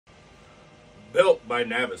Built by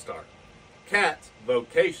Navistar, Cat's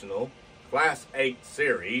vocational Class 8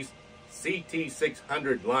 Series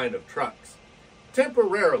CT660 line of trucks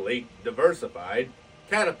temporarily diversified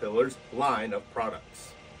Caterpillar's line of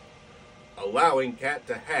products, allowing Cat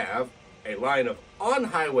to have a line of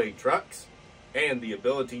on-highway trucks and the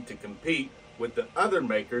ability to compete with the other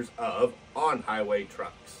makers of on-highway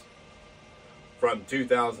trucks. From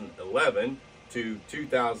 2011 to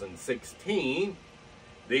 2016,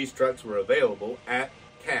 these trucks were available at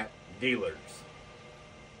Cat dealers.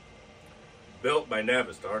 Built by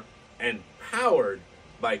Navistar and powered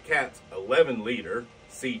by Cat's 11-liter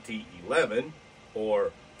CT11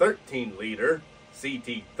 or 13-liter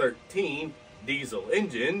CT13 diesel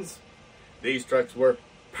engines, these trucks were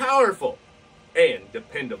powerful and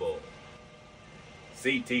dependable.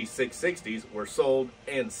 CT660s were sold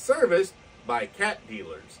and serviced by Cat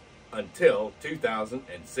dealers until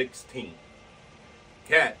 2016.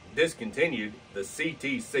 Cat discontinued the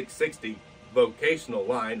CT660 vocational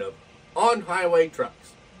line of on-highway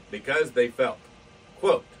trucks because they felt,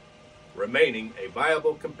 quote, remaining a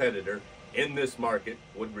viable competitor in this market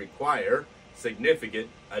would require significant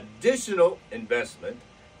additional investment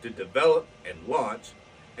to develop and launch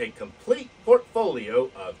a complete portfolio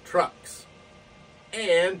of trucks.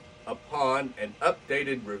 And upon an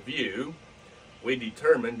updated review, we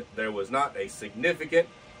determined there was not a significant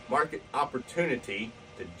market opportunity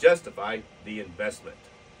to justify the investment,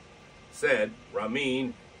 said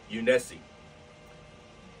Ramin Younesi,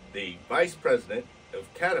 the Vice President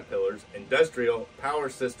of Caterpillar's Industrial Power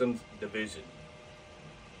Systems Division.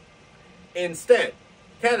 Instead,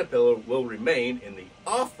 Caterpillar will remain in the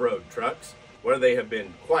off-road trucks where they have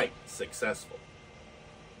been quite successful.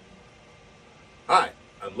 Hi,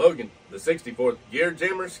 I'm Logan, the 64th Gear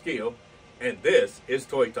Jammer Skeele, and this is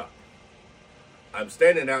Toy Talk. I'm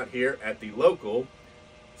standing out here at the local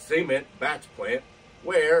cement batch plant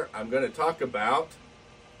where I'm going to talk about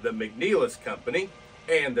the McNeilus Company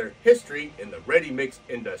and their history in the ready-mix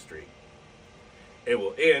industry. It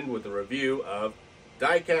will end with a review of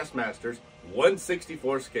Diecast Masters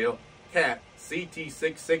 1/64 scale Cat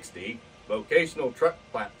CT660 vocational truck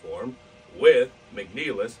platform with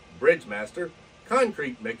McNeilus Bridgemaster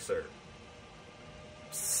concrete mixer.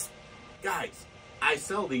 Psst, guys, I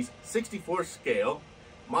sell these 64 scale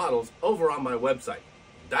models over on my website,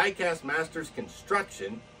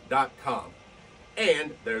 diecastmastersconstruction.com.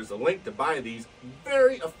 And there's a link to buy these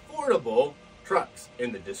very affordable trucks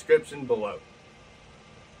in the description below.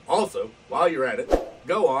 Also, while you're at it,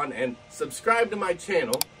 go on and subscribe to my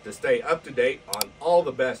channel to stay up to date on all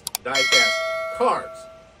the best die-cast cars,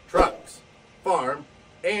 trucks, farm,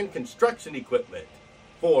 and construction equipment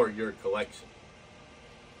for your collection.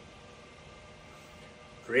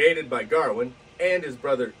 Created by Garwin and his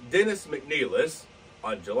brother Dennis McNeilus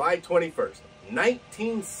on July 21st,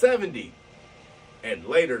 1970, and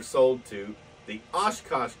later sold to the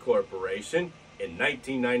Oshkosh Corporation in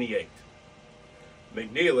 1998.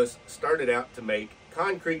 McNeilus started out to make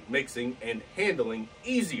concrete mixing and handling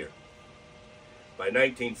easier. By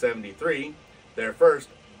 1973, their first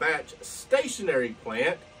batch stationary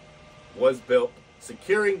plant was built,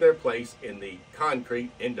 securing their place in the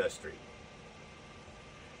concrete industry.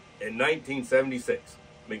 In 1976,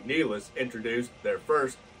 McNeilus introduced their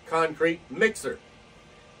first concrete mixer,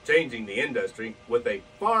 changing the industry with a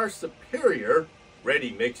far superior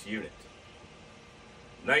ready-mix unit.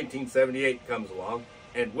 1978 comes along,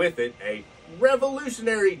 and with it a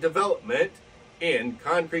revolutionary development in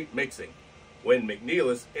concrete mixing when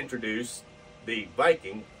McNeilus introduced the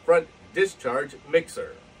Viking front discharge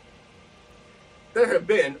mixer. There have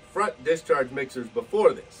been front discharge mixers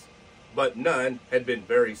before this, but none had been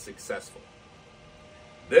very successful.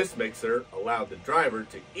 This mixer allowed the driver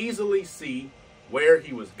to easily see where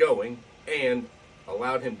he was going and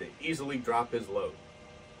allowed him to easily drop his load.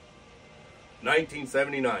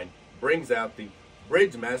 1979 brings out the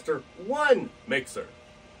Bridgemaster 1 mixer.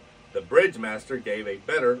 The Bridgemaster gave a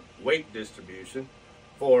better weight distribution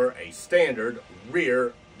for a standard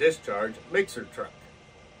rear discharge mixer truck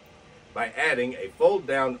by adding a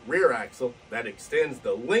fold-down rear axle that extends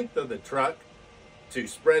the length of the truck to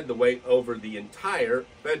spread the weight over the entire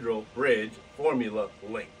Federal Bridge formula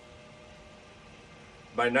length.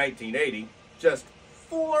 By 1980, just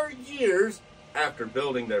 4 years after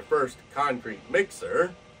building their first concrete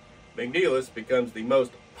mixer, McNeilus becomes the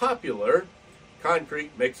most popular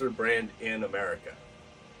concrete mixer brand in America,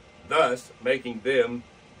 thus making them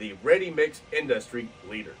the ready-mix industry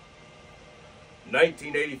leader.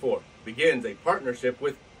 1984 begins a partnership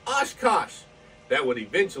with Oshkosh that would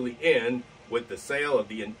eventually end with the sale of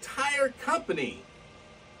the entire company.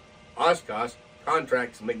 Oshkosh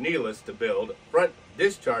contracts McNeilus to build front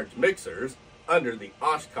discharge mixers under the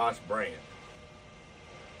Oshkosh brand.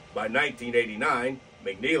 By 1989,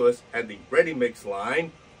 McNeilus had the ready mix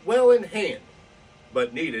line well in hand,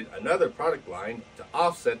 but needed another product line to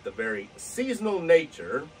offset the very seasonal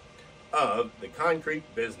nature of the concrete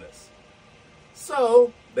business.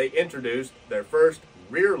 So they introduced their first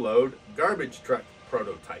rear load garbage truck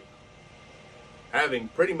prototype. Having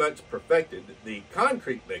pretty much perfected the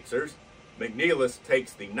concrete mixers, McNeilus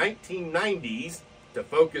takes the 1990s to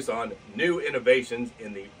focus on new innovations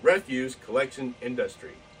in the refuse collection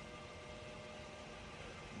industry.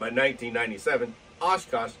 By 1997,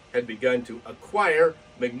 Oshkosh had begun to acquire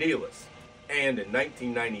McNeilus, and in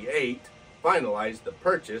 1998 finalized the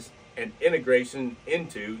purchase and integration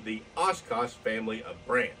into the Oshkosh family of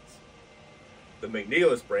brands. The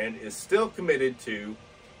McNeilus brand is still committed to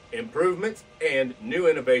improvements and new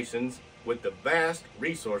innovations with the vast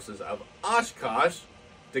resources of Oshkosh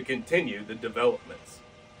to continue the developments.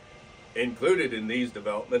 Included in these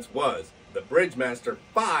developments was the Bridgemaster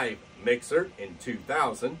 5 mixer in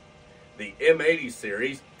 2000, the M80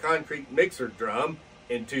 series concrete mixer drum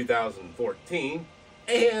in 2014,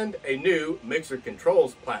 and a new mixer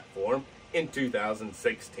controls platform in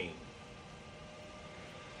 2016.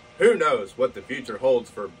 Who knows what the future holds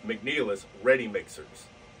for McNeilus ready mixers?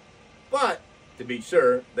 But to be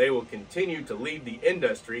sure, they will continue to lead the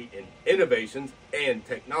industry in innovations and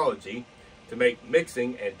technology to make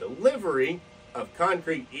mixing and delivery of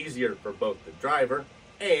concrete easier for both the driver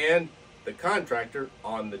and the contractor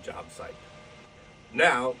on the job site.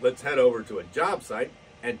 Now, let's head over to a job site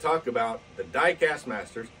and talk about the Diecast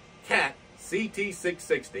Masters Cat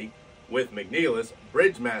CT660 with McNeilus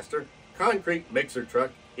Bridgemaster concrete mixer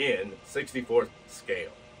truck in 64th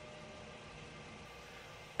scale.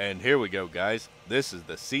 And here we go, guys. This is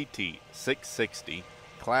the CT660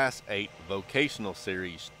 Class 8 Vocational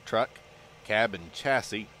Series truck, cab and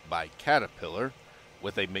chassis by Caterpillar,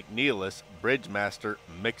 with a McNeilus Bridgemaster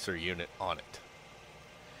mixer unit on it.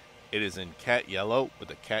 It is in cat yellow with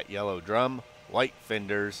a cat yellow drum, white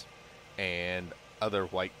fenders, and other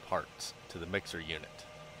white parts to the mixer unit.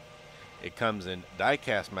 It comes in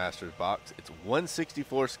Diecast Masters box. It's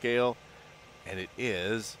 1/64 scale, and it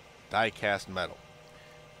is die-cast metal.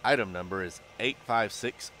 Item number is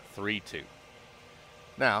 85632.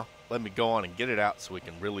 Now, let me go on and get it out so we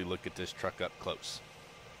can really look at this truck up close.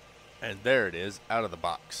 And there it is out of the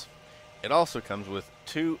box. It also comes with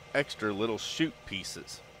 2 extra little chute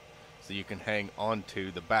pieces, so you can hang onto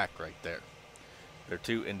the back right there. They're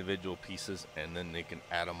 2 individual pieces, and then you can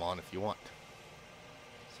add them on if you want.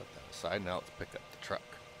 Set that aside. Now let's pick up the truck.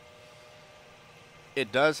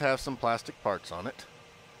 It does have some plastic parts on it.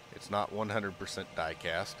 It's not 100%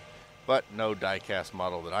 die-cast, but no die-cast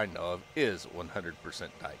model that I know of is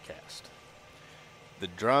 100% die-cast. The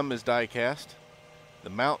drum is die-cast, the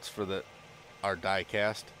mounts for are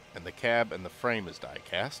die-cast, and the cab and the frame is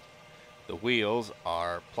die-cast. The wheels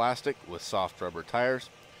are plastic with soft rubber tires.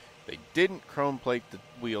 They didn't chrome plate the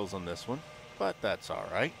wheels on this one, but that's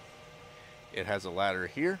alright. It has a ladder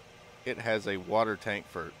here. It has a water tank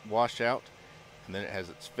for washout, and then it has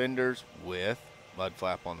its fenders with mud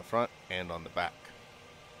flap on the front and on the back.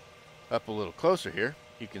 Up a little closer here,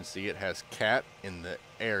 you can see it has Cat in the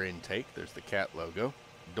air intake. There's the Cat logo,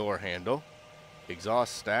 door handle,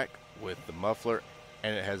 exhaust stack with the muffler,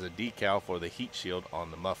 and it has a decal for the heat shield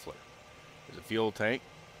on the muffler. There's a fuel tank,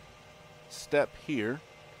 step here,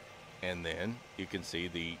 and then you can see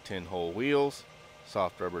the 10-hole wheels,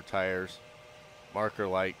 soft rubber tires, marker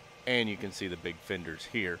light, and you can see the big fenders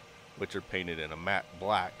here, which are painted in a matte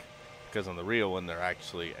black, because on the real one they're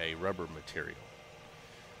actually a rubber material.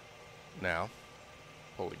 Now,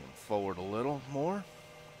 pulling them forward a little more,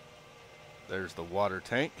 there's the water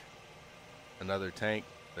tank, another tank,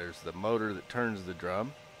 there's the motor that turns the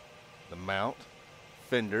drum, the mount,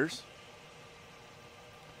 fenders,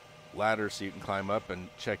 ladder so you can climb up and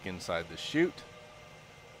check inside the chute.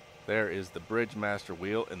 There is the Bridgemaster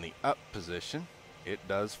wheel in the up position. It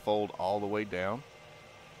does fold all the way down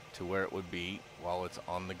to where it would be while it's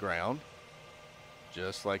on the ground,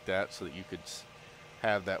 just like that, so that you could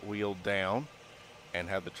have that wheel down and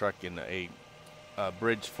have the truck in a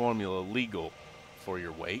bridge formula legal for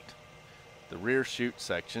your weight. The rear chute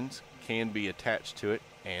sections can be attached to it,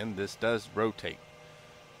 and this does rotate,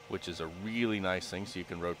 which is a really nice thing, so you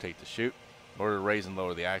can rotate the chute. In order to raise and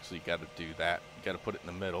lower the axle, you got to do that. You got to put it in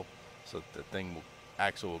the middle so that the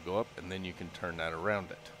axle will go up, and then you can turn that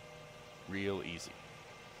around it. Real easy.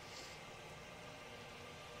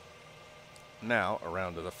 Now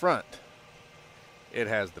around to the front. It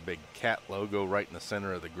has the big Cat logo right in the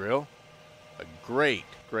center of the grill, A great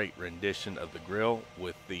rendition of the grille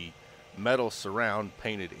with the metal surround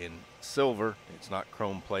painted in silver. It's not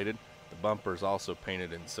chrome plated. The bumper is also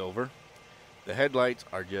painted in silver. The headlights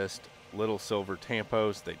are just little silver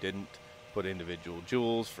tampos. They didn't put individual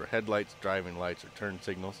jewels for headlights, driving lights, or turn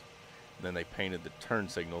signals. And then they painted the turn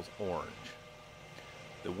signals orange.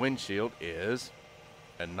 The windshield is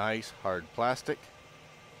a nice hard plastic,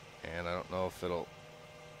 and I don't know if it'll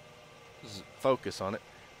focus on it,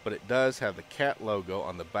 but it does have the Cat logo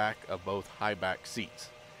on the back of both high back seats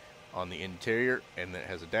on the interior, and it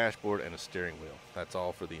has a dashboard and a steering wheel. That's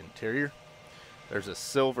all for the interior. There's a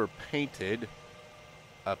silver painted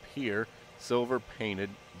up here, silver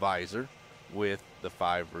painted visor with the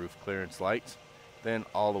 5 roof clearance lights. Then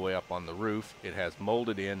all the way up on the roof, it has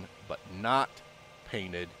molded in but not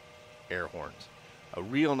painted air horns. A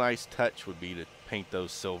real nice touch would be to paint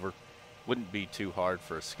those silver. Wouldn't be too hard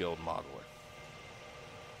for a skilled modeler.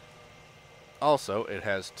 Also, it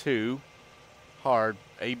has 2 hard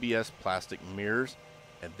ABS plastic mirrors,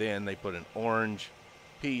 and then they put an orange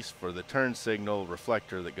piece for the turn signal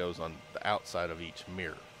reflector that goes on the outside of each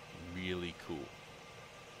mirror. Really cool.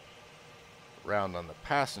 Round on the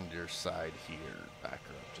passenger side here, back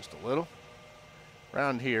her up just a little.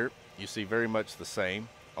 Around here, you see very much the same,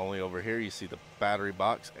 only over here you see the battery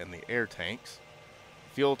box and the air tanks.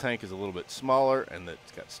 Fuel tank is a little bit smaller, and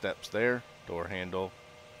it's got steps there, door handle,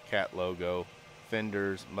 Cat logo,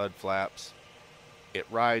 fenders, mud flaps. It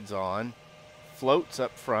rides on floats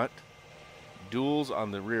up front, duals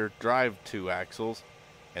on the rear drive 2 axles,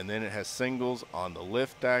 and then it has singles on the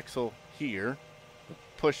lift axle here, the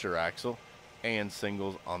pusher axle, and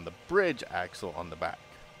singles on the bridge axle on the back.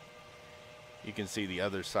 You can see the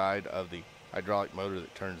other side of the hydraulic motor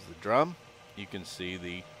that turns the drum. You can see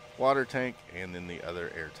the water tank and then the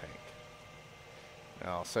other air tank.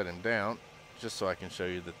 Now I'll set him down just so I can show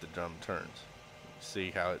you that the drum turns.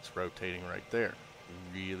 See how it's rotating right there.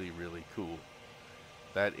 Really cool.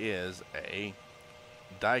 That is a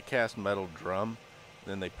die-cast metal drum.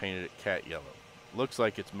 Then they painted it cat yellow. Looks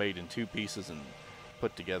like it's made in 2 pieces and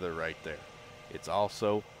put together right there. It's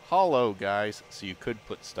also hollow, guys, so you could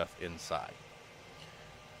put stuff inside.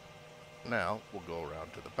 Now we'll go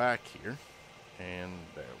around to the back here, and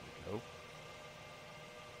there we go.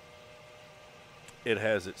 It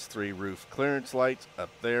has its 3 roof clearance lights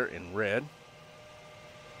up there in red,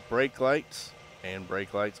 brake lights, and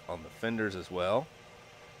brake lights on the fenders as well.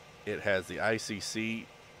 It has the ICC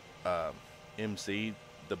MC,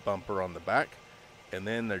 the bumper on the back, and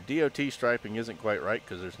then their DOT striping isn't quite right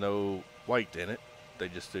because there's no white in it. They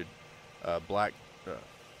just did black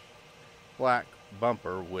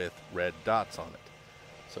bumper with red dots on it,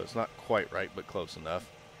 so it's not quite right, but close enough.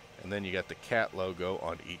 And then you got the Cat logo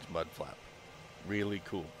on each mud flap. Really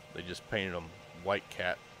cool. They just painted them white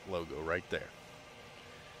Cat logo right there.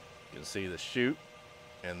 You can see the chute,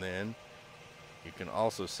 and then you can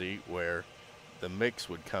also see where the mix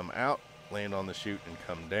would come out, land on the chute, and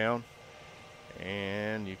come down.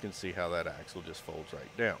 And you can see how that axle just folds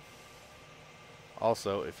right down.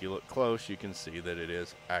 Also, if you look close, you can see that it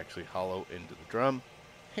is actually hollow into the drum.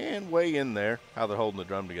 And way in there, how they're holding the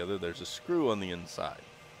drum together, there's a screw on the inside.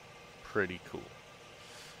 Pretty cool.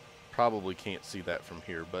 Probably can't see that from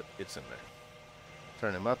here, but it's in there.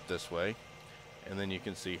 Turn him up this way, and then you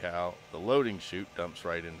can see how the loading chute dumps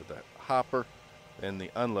right into that hopper. Then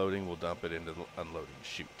the unloading will dump it into the unloading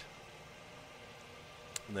chute.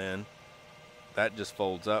 Then that just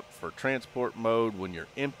folds up for transport mode when you're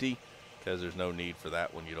empty, because there's no need for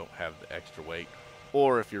that when you don't have the extra weight,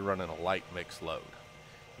 or if you're running a light mix load.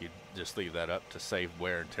 You just leave that up to save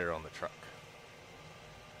wear and tear on the truck.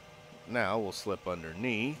 Now we'll slip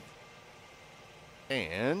underneath,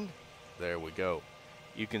 and there we go.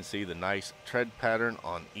 You can see the nice tread pattern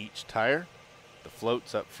on each tire, the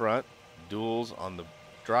floats up front, duals on the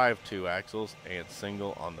drive 2 axles, and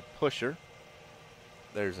single on the pusher.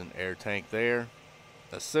 There's an air tank there,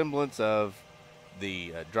 a semblance of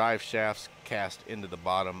the drive shafts cast into the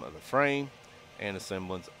bottom of the frame, and a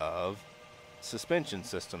semblance of suspension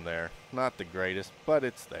system there. Not the greatest, but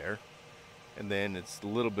it's there. And then it's a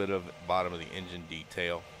little bit of bottom of the engine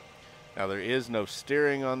detail. Now there is no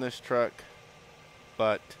steering on this truck,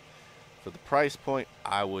 but for the price point,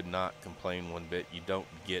 I would not complain one bit. You don't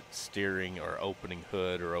get steering or opening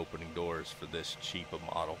hood or opening doors for this cheap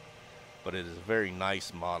a model, but it is a very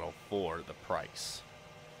nice model for the price.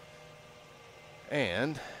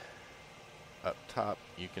 And up top,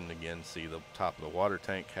 you can again see the top of the water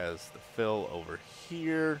tank has the fill over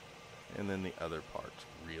here, and then the other part's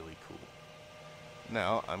really cool.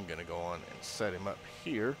 Now I'm going to go on and set him up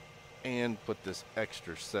here and put this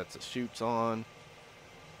extra sets of chutes on.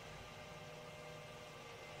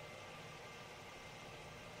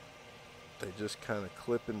 They just kind of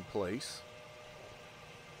clip in place.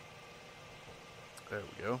 There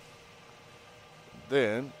we go.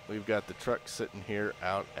 Then we've got the truck sitting here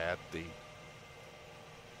out at the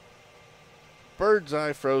Bird's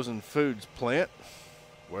Eye Frozen Foods plant,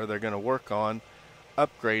 where they're going to work on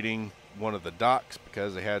upgrading one of the docks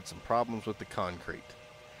because they had some problems with the concrete.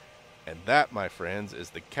 And that, my friends, is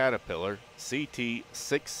the Caterpillar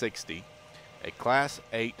CT660, a Class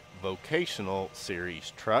 8 vocational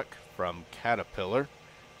series truck from Caterpillar,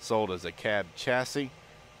 sold as a cab chassis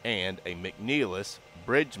and a McNeilus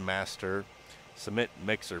Bridgemaster cement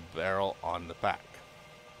mixer barrel on the back.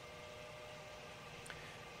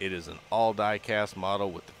 It is an all die-cast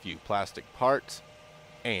model with a few plastic parts,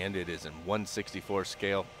 and it is in 1/64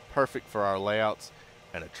 scale, perfect for our layouts,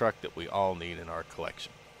 and a truck that we all need in our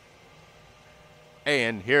collection.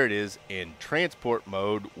 And here it is in transport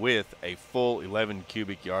mode with a full 11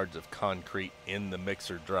 cubic yards of concrete in the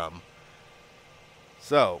mixer drum.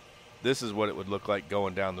 So this is what it would look like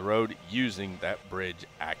going down the road using that bridge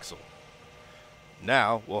axle.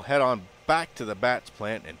 Now we'll head on back to the Bats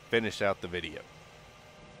plant and finish out the video.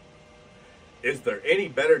 Is there any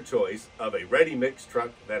better choice of a ready mix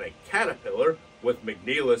truck than a Caterpillar with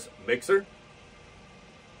McNeilus mixer?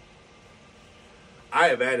 I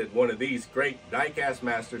have added one of these great Diecast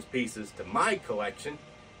Masters pieces to my collection,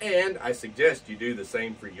 and I suggest you do the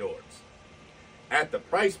same for yours. At the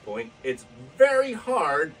price point, it's very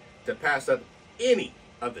hard to pass up any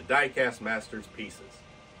of the Diecast Masters pieces.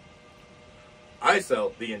 I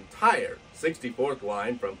sell the entire 64th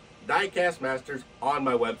line from Diecast Masters on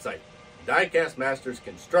my website,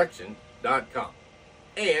 diecastmastersconstruction.com.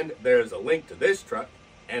 And there is a link to this truck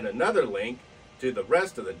and another link to the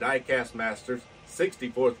rest of the Diecast Masters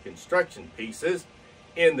 64th construction pieces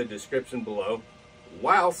in the description below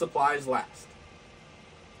while supplies last.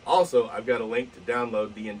 Also, I've got a link to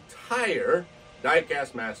download the entire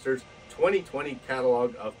Diecast Masters 2020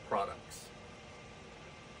 catalog of products.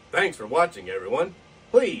 Thanks for watching, everyone.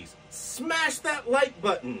 Please smash that like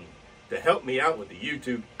button to help me out with the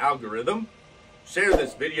YouTube algorithm. Share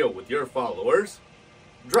this video with your followers.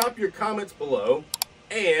 Drop your comments below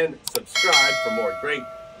and subscribe for more great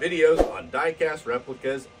videos on diecast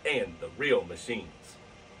replicas and the real machines.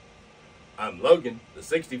 I'm Logan, the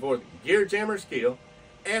 64th Gear Jammer Skeele,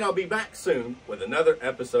 and I'll be back soon with another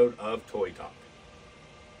episode of Toy Talk.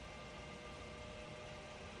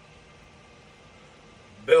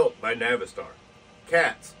 Built by Navistar.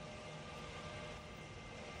 Cats.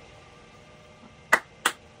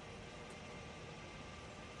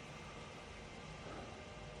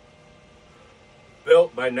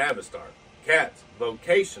 Built by Navistar. Cat's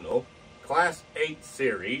vocational Class 8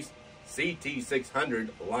 Series CT660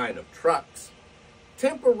 line of trucks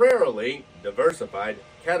temporarily diversified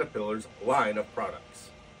Caterpillar's line of products,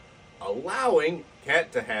 allowing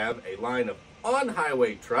Cat to have a line of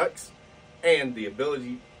on-highway trucks and the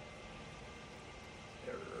ability